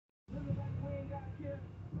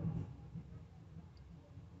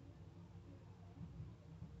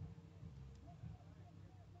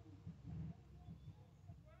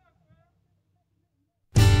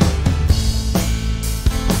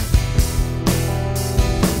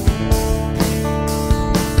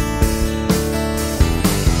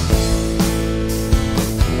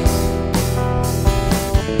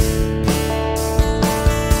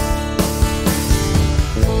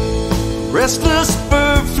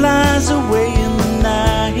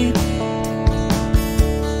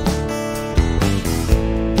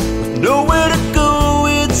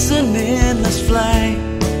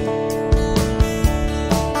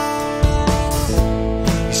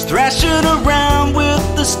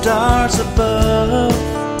stars above.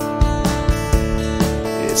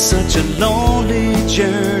 It's such a lonely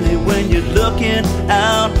journey when you're looking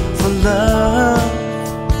out for love.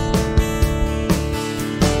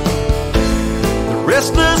 The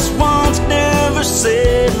restless ones never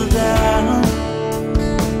settle down,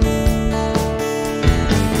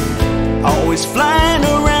 always flying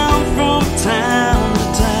around from town to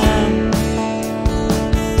town.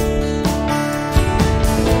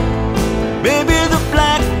 Maybe the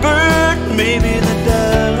blackbird, maybe the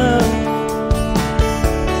dove.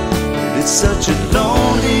 It's such a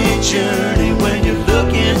lonely journey when you're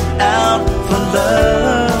looking out for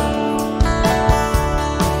love.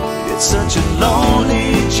 It's such a lonely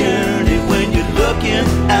journey when you're looking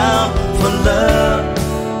out for love.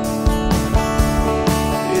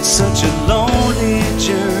 It's such a lonely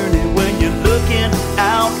journey when you're looking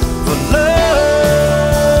out for love.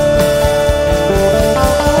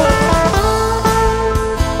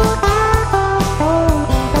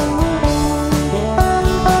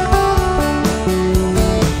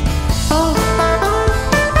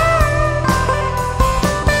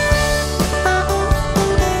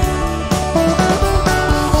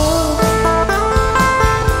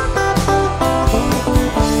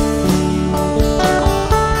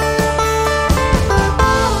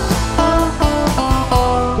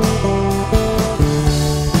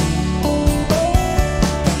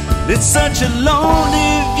 It's such a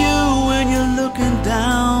lonely view when you're looking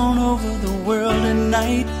down over the world at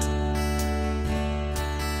night,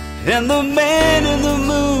 and the man in the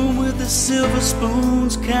moon with the silver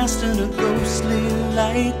spoons casting a ghostly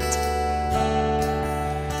light.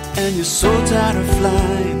 And you're so tired of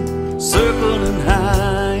flying, circling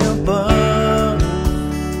high above.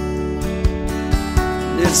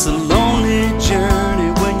 It's a lonely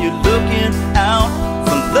journey when you're looking out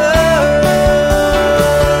for love.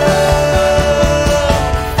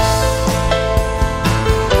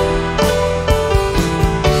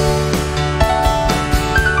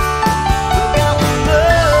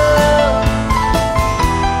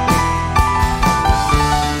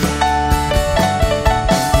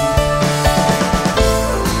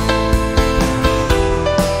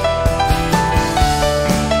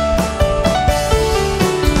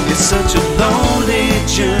 It's such a lonely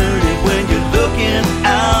journey when you're looking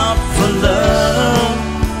out for love.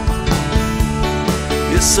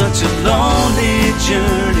 It's such a lonely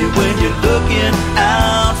journey when you're looking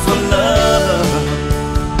out for love.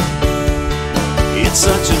 It's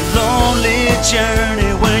such a lonely journey